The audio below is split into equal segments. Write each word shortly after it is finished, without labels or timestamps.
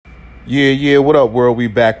Yeah, what up, world? We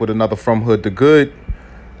back with another From Hood to Good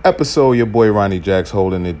episode. Your boy Ronnie Jacks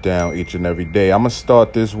holding it down each and every day. I'm going to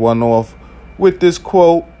start this one off with this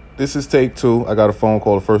quote. This is take two. I got a phone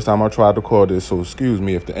call the first time I tried to call this, so excuse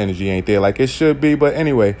me if the energy ain't there like it should be. But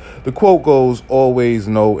anyway, the quote goes, always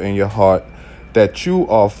know in your heart that you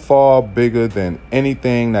are far bigger than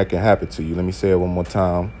anything that can happen to you. Let me say it one more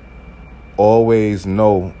time. Always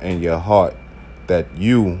know in your heart that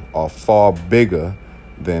you are far bigger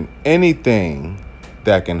than anything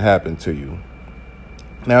that can happen to you.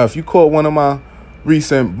 Now, if you caught one of my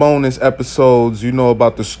recent bonus episodes, you know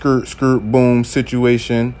about the skirt boom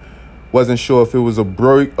situation. Wasn't sure if it was a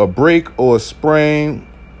break or a sprain.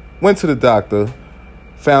 Went to the doctor,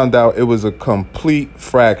 found out it was a complete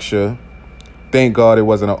fracture. Thank God it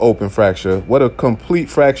wasn't an open fracture. What a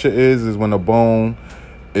complete fracture is when a bone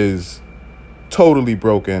is totally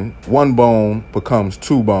broken. One bone becomes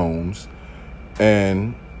two bones.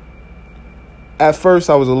 And at first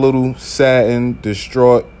I was a little saddened,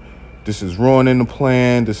 distraught. This is ruining the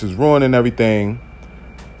plan. This is ruining everything.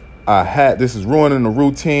 This is ruining the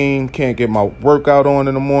routine. Can't get my workout on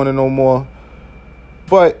in the morning no more.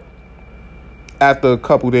 But after a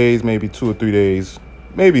couple days, maybe 2 or 3 days,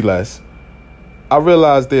 maybe less, I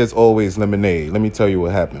realized there's always lemonade. Let me tell you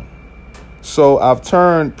what happened. So I've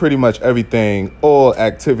turned pretty much everything, all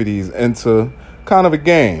activities, into kind of a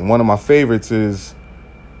game. One of my favorites is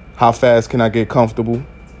how fast can I get comfortable?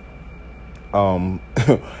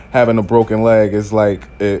 Having a broken leg is like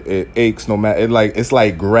it aches no matter. It's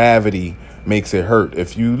like gravity makes it hurt.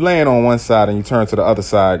 If you land on one side and you turn to the other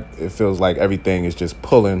side, it feels like everything is just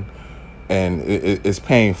pulling, and it's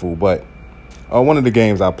painful. But one of the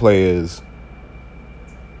games I play is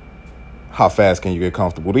how fast can you get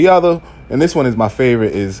comfortable? The other, and this one is my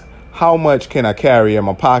favorite, is how much can I carry in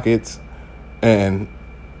my pockets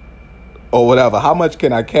or whatever. How much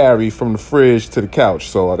can I carry from the fridge to the couch?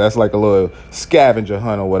 So that's like a little scavenger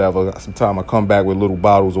hunt or whatever. Sometimes I come back with little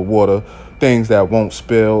bottles of water, things that won't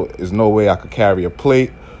spill. There's no way I could carry a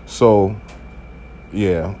plate. So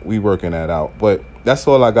yeah, we working that out. But that's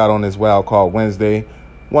all I got on this Wild Card Wednesday.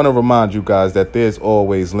 Want to remind you guys that there's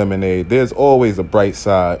always lemonade. There's always a bright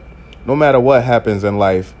side. No matter what happens in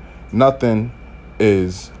life, nothing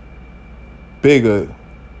is bigger.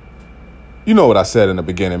 You know what I said in the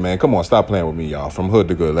beginning, man. Come on, stop playing with me, y'all. From hood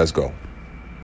to good, let's go.